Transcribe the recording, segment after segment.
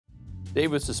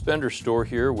David Suspender Store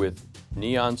here with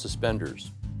neon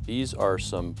suspenders. These are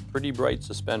some pretty bright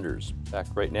suspenders. In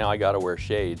fact, right now I gotta wear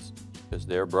shades because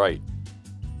they're bright.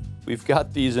 We've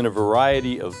got these in a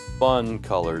variety of fun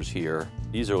colors here.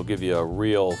 These will give you a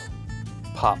real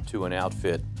pop to an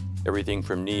outfit. Everything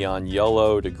from neon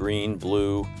yellow to green,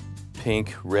 blue,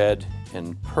 pink, red,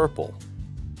 and purple.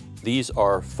 These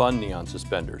are fun neon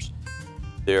suspenders.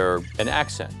 They're an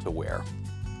accent to wear.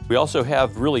 We also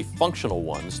have really functional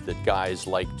ones that guys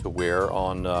like to wear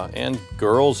on, and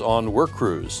girls on work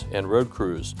crews and road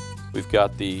crews. We've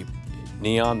got the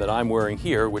neon that I'm wearing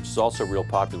here, which is also real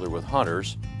popular with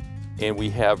hunters. And we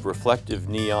have reflective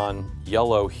neon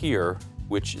yellow here,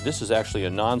 which this is actually a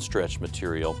non-stretch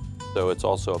material, so it's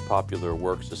also a popular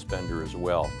work suspender as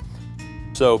well.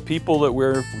 So people that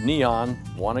wear neon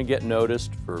want to get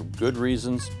noticed for good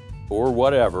reasons or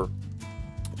whatever.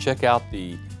 Check out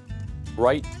the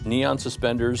bright neon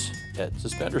suspenders at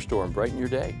Suspender Store and brighten your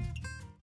day.